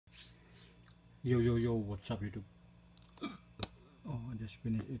Yo, what's up YouTube? Oh, I just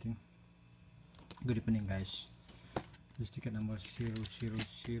finished eating. Good evening guys. This ticket number 000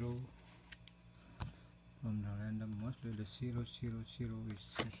 from the random, mostly the 000 is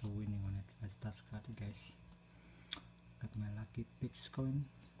just a winning on it. Let's start it guys. Got my lucky picks coin.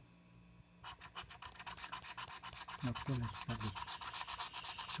 Okay, let's start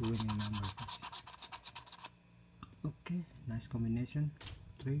this winning number guys. Okay, nice combination.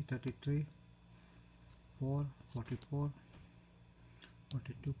 3, 33, 4, 44,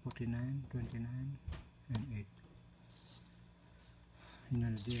 42, 49, 29 and 8. In the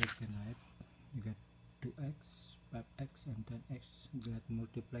direction right, you get 2x, 5x and 10x. Let's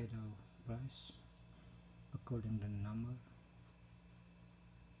multiply the price according to the number,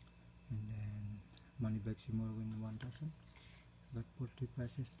 and then money back simple win 1000. Got 40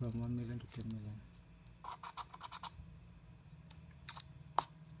 prices from 1 million to 10 million.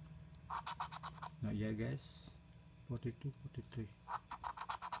 Not yet guys. 42, 43,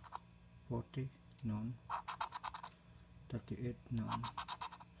 40 none, 38 none,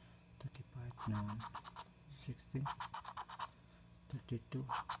 35 none, 16, 32,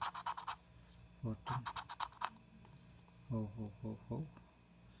 14. Ho.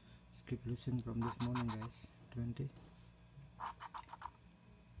 Keep losing from this morning guys. 20.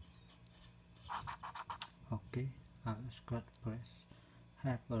 Okay, I've got price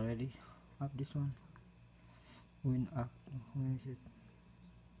have already up this one. Win up, where is it?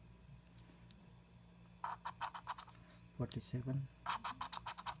 47,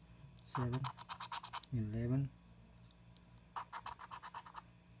 7, 11,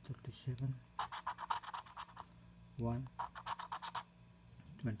 37, 1,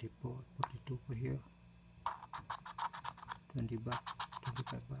 24, 42 for here, 20 back,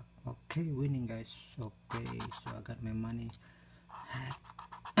 25 back. Okay, winning guys. Okay, so I got my money, half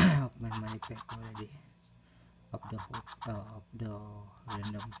of my money back already of the whole of the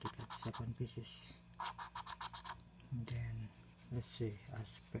random ticket, 7 pieces. And then let's see, I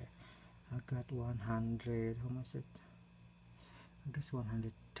got 100. How much it? I guess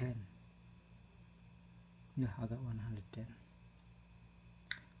 110. Yeah, I got 110.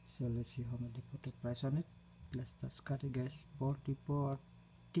 So let's see how much they put the price on it. Let's start it guys. 44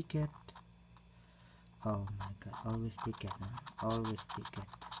 ticket. Oh my god, always ticket, huh? Always ticket.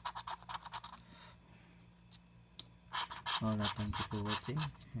 Alright, thank you for watching,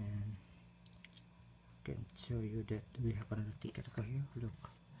 and I can show you that we have another ticket over here.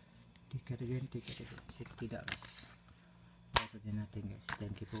 Look, ticket again, $60. Better than nothing guys.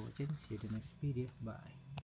 Thank you for watching. See you in the next video. Bye.